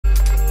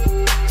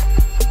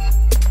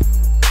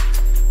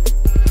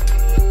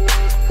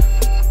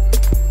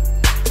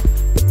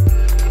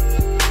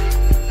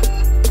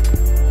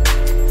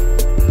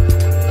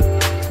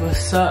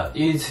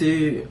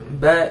YouTube,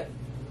 back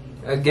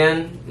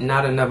again.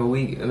 Not another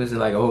week, it was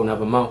like a whole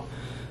nother month,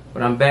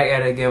 but I'm back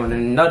at it again with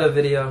another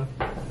video.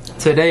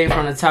 Today,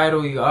 from the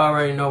title, you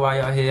already know why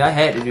y'all here. I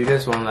had to do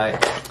this one.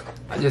 Like,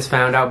 I just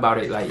found out about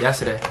it like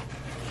yesterday.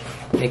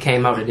 It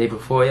came out the day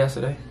before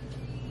yesterday.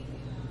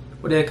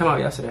 What did it come out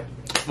yesterday?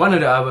 One or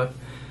the other.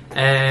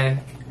 And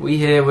we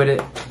here with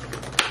it.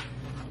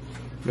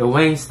 The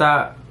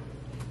Wingstop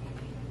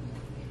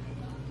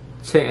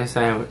chicken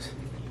sandwich.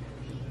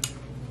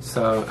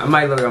 So I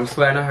might look, I'm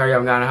sweating, I hurry up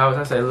and got in the house.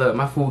 I said, look,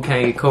 my food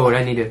can't get cold.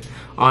 I need an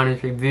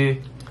honest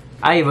review.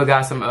 I even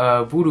got some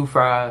voodoo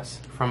fries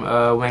from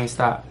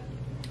Wingstop.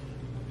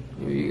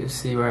 You can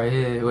see right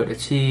here with the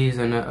cheese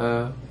and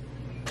the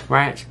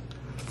ranch.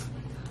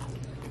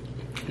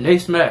 And they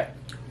smack.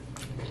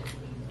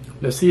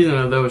 The seasoning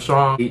a little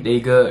strong. They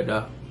good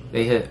though.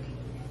 They hit.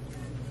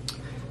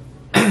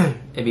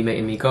 It be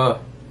making me cough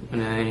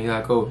when I ain't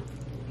got cold.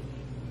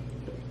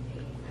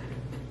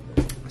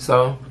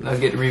 So let's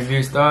get the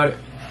review started.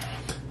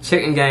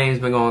 Chicken game's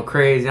been going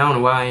crazy. I don't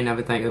know why I ain't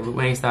never think of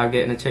Wingstop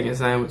getting a chicken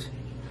sandwich.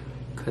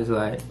 Cause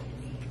like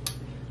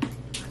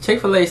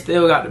Chick-fil-A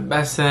still got the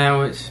best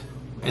sandwich.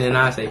 And then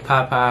I say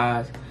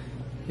Popeyes.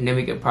 And then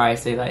we could probably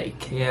say like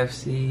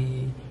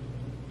KFC.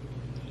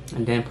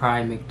 And then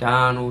probably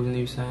McDonald's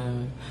new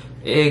sandwich.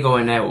 It go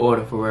in that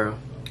order for real.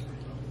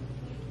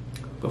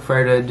 But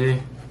further ado.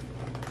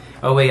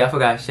 Oh wait, I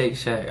forgot Shake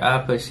Shack.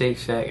 I'll put Shake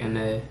Shack in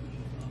there.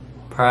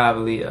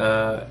 Probably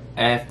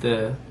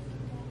after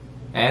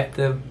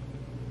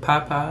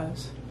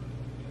Popeyes.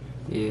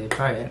 Yeah,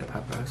 probably after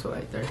Popeyes, so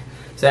like there.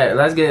 So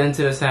let's get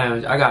into the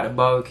sandwich. I got the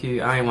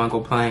barbecue. I ain't want to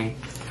go plain.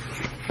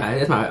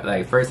 It's my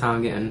like first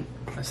time getting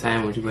a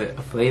sandwich with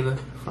a flavor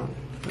from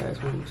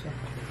last week. So.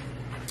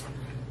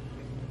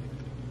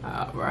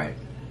 Alright.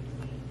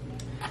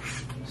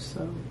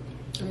 So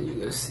as you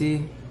can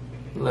see,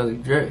 it looks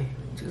dirty,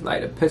 just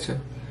like the picture.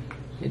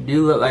 It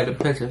do look like the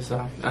picture,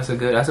 so that's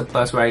a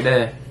plus right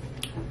there.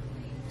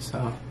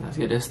 So let's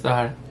get this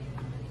started.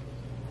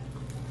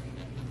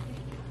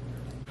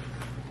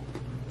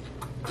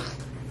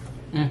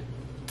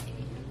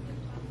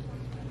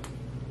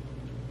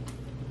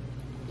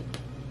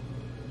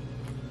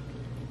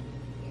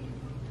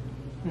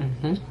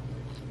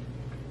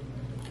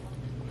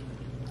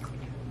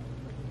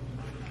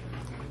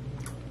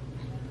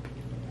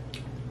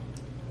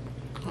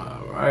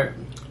 Alright.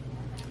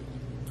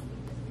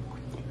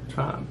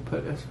 Try and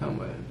put this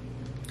somewhere.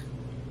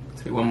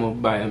 Take one more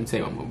bite. Let me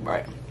take one more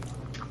bite.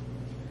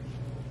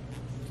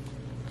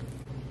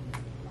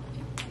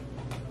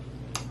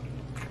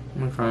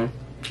 Okay.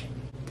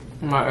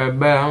 I'm not that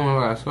bad. I don't know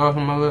if I got sauce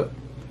on my lip.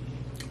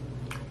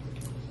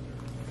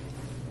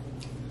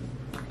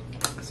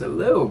 It's a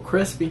little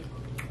crispy.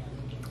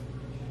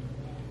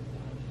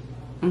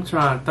 I'm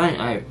trying to think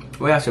like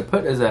where I should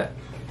put this at.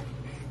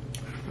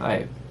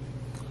 Like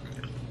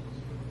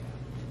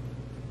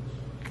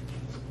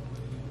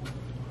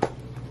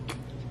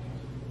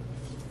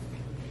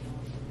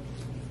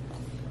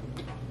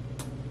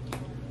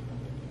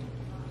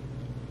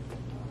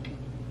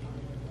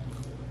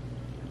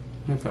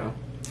okay.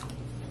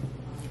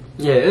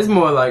 Yeah, it's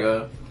more like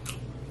a,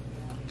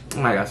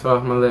 I got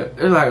sauce on my lip.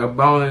 It's like a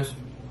boneless,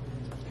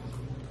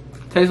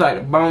 tastes like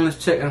the boneless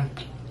chicken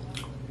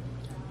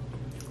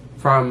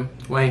from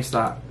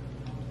Wingstop.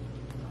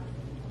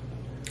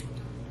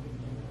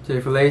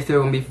 Chick-fil-A still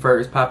gonna be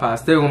first, Popeye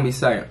still gonna be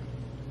second.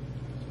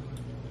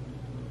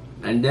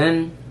 And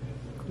then,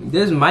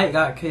 this might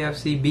got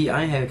KFC beat.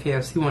 I ain't had a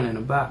KFC one in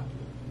a box.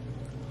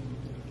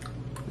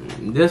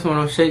 This one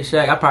on Shake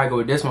Shack, I probably go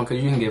with this one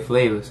because you can get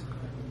flavors.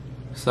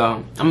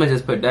 So I'm gonna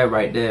just put that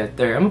right there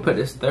third. I'm gonna put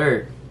this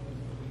third.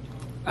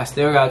 I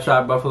still gotta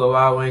try Buffalo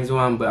Wild Wings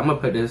one, but I'm gonna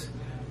put this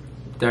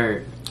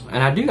third.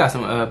 And I do got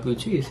some blue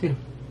cheese too.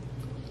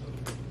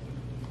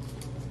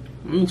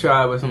 Let me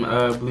try it with some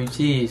blue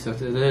cheese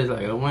since it is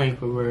like a wing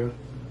for real.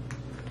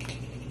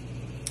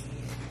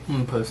 I'm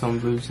gonna put some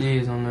blue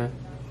cheese on there.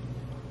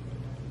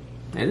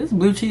 Hey, this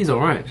blue cheese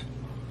or ranch?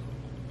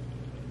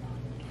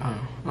 I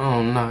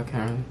don't know, I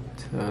can't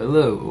tell. A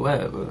little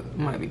wet, but it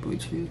might be blue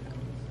cheese.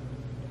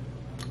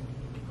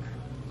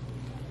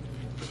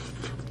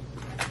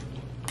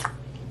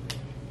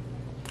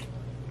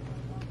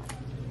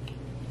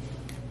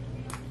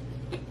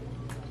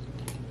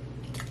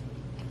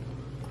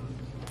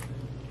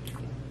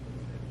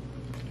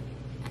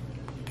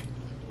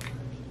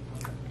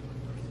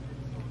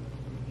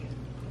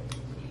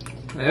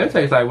 Yeah, it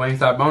tastes like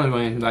Wingstop boneless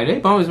wings. Like, they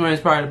boneless wings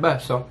is probably the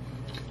best, so.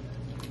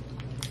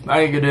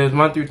 I think it is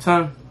 1 through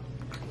 10.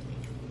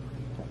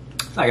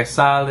 It's like a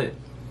solid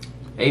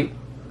 8,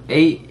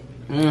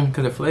 because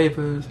the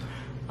flavors.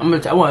 I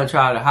want to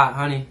try the hot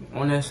honey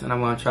on this, and I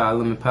want to try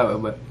lemon pepper,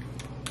 but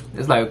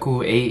it's like a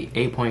cool 8,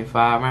 8.5,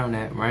 around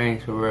that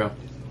range for real.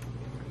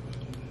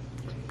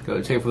 Go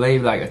to Chick-fil-A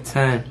like a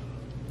 10.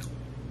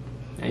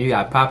 And you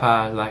got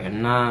Popeyes like a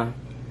 9.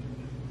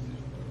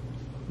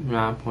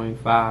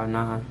 9.5,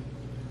 9.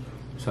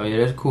 So yeah,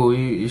 that's cool.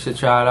 You should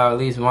try it out at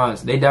least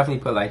once. They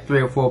definitely put like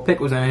 3 or 4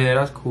 pickles in here.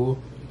 That's cool.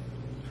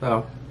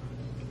 So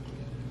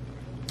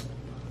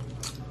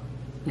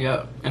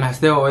Yep. And I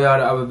still owe y'all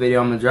the other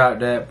video. I'm gonna drop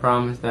that.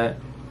 Promise that.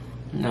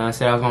 You know, I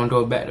said I was gonna do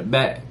it back to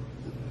back.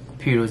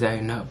 Computer was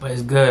acting up, but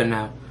it's good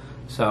now.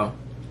 So,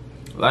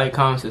 like,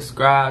 comment,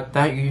 subscribe.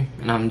 Thank you.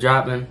 And I'm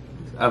dropping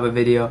this other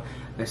video.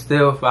 And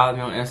still follow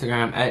me on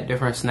Instagram at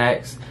different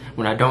snacks.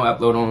 When I don't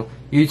upload on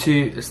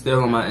YouTube, it's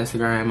still on my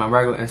Instagram. My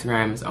regular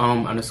Instagram is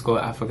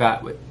I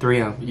forgot with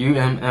 3 M.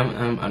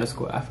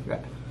 UMMM_I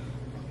forgot.